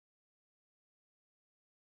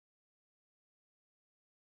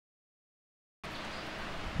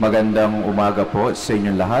Magandang umaga po sa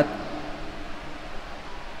inyong lahat.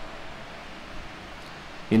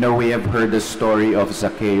 You know, we have heard the story of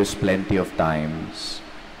Zacchaeus plenty of times,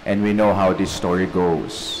 and we know how this story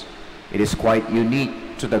goes. It is quite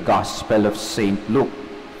unique to the Gospel of St. Luke,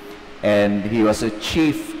 and he was a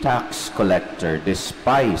chief tax collector,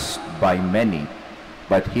 despised by many,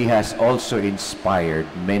 but he has also inspired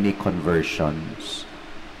many conversions.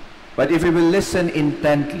 But if we will listen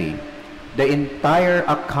intently, the entire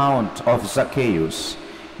account of Zacchaeus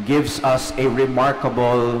gives us a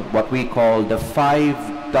remarkable, what we call the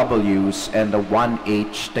 5 W's and the 1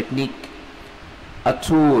 H technique, a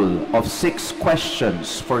tool of 6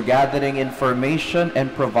 questions for gathering information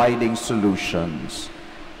and providing solutions.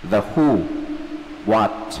 The who,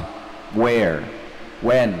 what, where,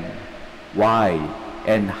 when, why,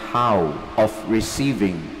 and how of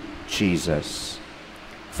receiving Jesus.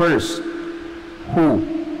 First,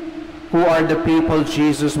 who? Who are the people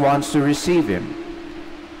Jesus wants to receive him?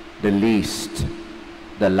 The least,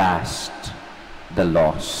 the last, the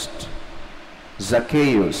lost.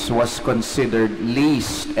 Zacchaeus was considered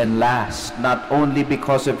least and last, not only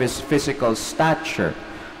because of his physical stature,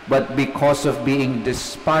 but because of being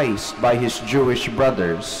despised by his Jewish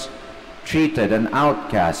brothers, treated an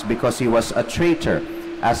outcast because he was a traitor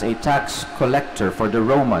as a tax collector for the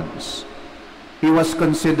Romans. He was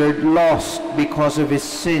considered lost because of his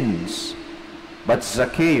sins. But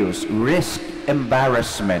Zacchaeus risked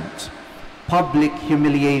embarrassment, public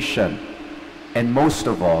humiliation, and most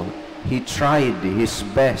of all, he tried his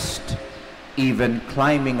best, even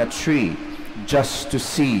climbing a tree just to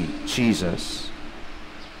see Jesus.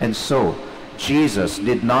 And so, Jesus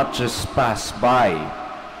did not just pass by.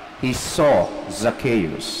 He saw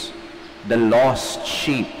Zacchaeus, the lost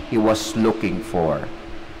sheep he was looking for.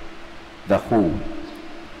 The who.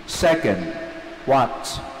 Second, what?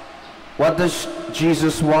 What does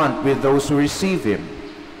Jesus want with those who receive him?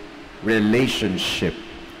 Relationship.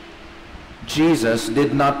 Jesus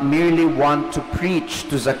did not merely want to preach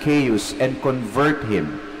to Zacchaeus and convert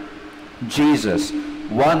him. Jesus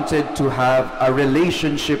wanted to have a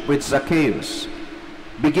relationship with Zacchaeus,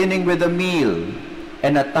 beginning with a meal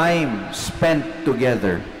and a time spent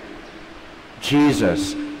together.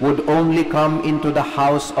 Jesus would only come into the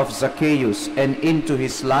house of Zacchaeus and into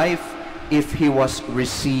his life if he was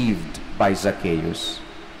received by Zacchaeus.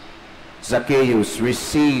 Zacchaeus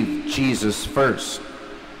received Jesus first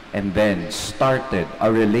and then started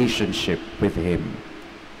a relationship with him.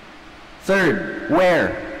 Third,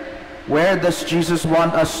 where? Where does Jesus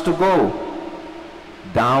want us to go?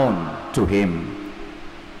 Down to him.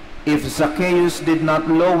 If Zacchaeus did not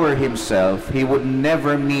lower himself, he would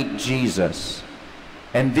never meet Jesus.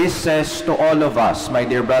 And this says to all of us, my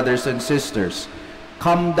dear brothers and sisters,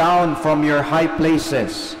 come down from your high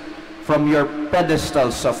places, from your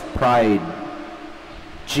pedestals of pride.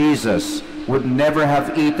 Jesus would never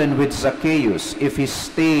have eaten with Zacchaeus if he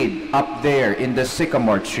stayed up there in the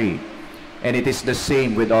sycamore tree. And it is the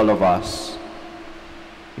same with all of us.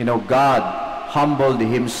 You know, God humbled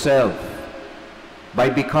himself. By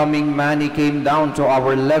becoming man, he came down to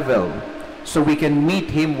our level so we can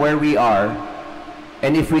meet him where we are.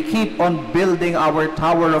 And if we keep on building our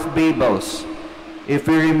Tower of Babels, if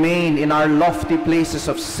we remain in our lofty places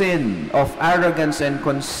of sin, of arrogance and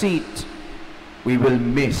conceit, we will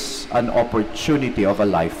miss an opportunity of a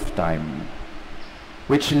lifetime.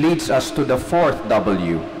 Which leads us to the 4th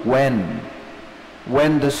W, when.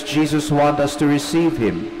 When does Jesus want us to receive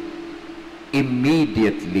him?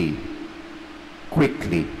 Immediately,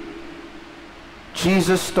 quickly.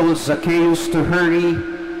 Jesus told Zacchaeus to hurry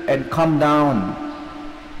and come down.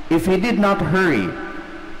 If he did not hurry,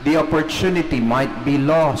 the opportunity might be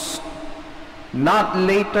lost. Not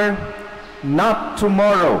later, not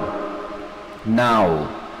tomorrow,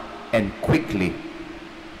 now and quickly.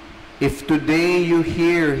 If today you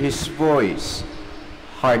hear his voice,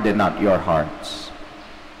 harden not your hearts.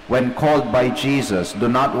 When called by Jesus, do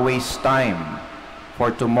not waste time,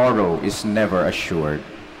 for tomorrow is never assured.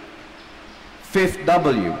 5th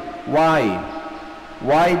W, why?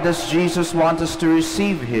 Why does Jesus want us to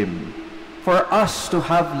receive him? For us to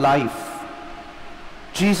have life.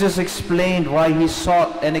 Jesus explained why he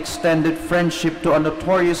sought and extended friendship to a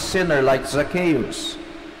notorious sinner like Zacchaeus.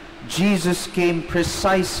 Jesus came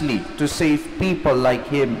precisely to save people like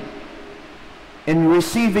him. In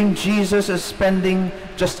receiving Jesus and spending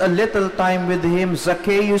just a little time with him,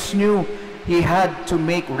 Zacchaeus knew he had to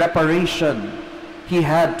make reparation. He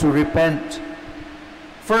had to repent.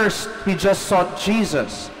 First, he just sought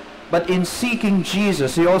Jesus. But in seeking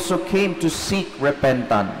Jesus, he also came to seek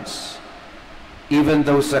repentance. Even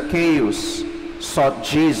though Zacchaeus sought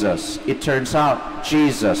Jesus, it turns out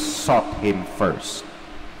Jesus sought him first.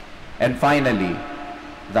 And finally,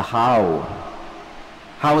 the how.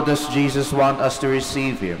 How does Jesus want us to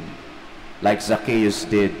receive him? Like Zacchaeus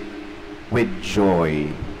did, with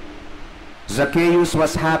joy. Zacchaeus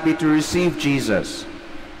was happy to receive Jesus.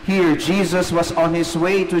 Here, Jesus was on his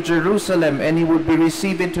way to Jerusalem, and he would be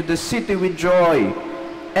received into the city with joy,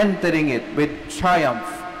 entering it with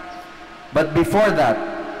triumph. But before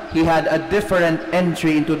that, he had a different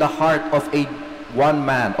entry into the heart of one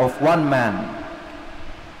man,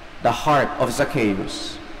 the heart of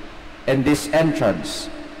Zacchaeus. And this entrance,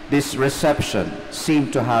 this reception,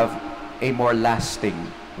 seemed to have a more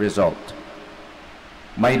lasting result.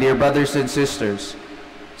 My dear brothers and sisters,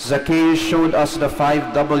 Zacchaeus showed us the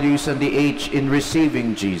 5 W's and the H in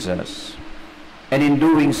receiving Jesus. And in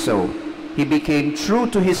doing so, he became true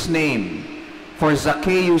to his name, for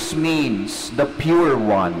Zacchaeus means the pure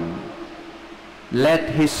one. Let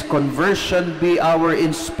his conversion be our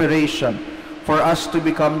inspiration for us to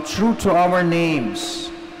become true to our names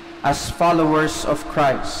as followers of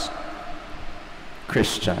Christ,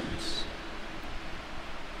 Christians.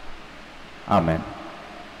 Amen.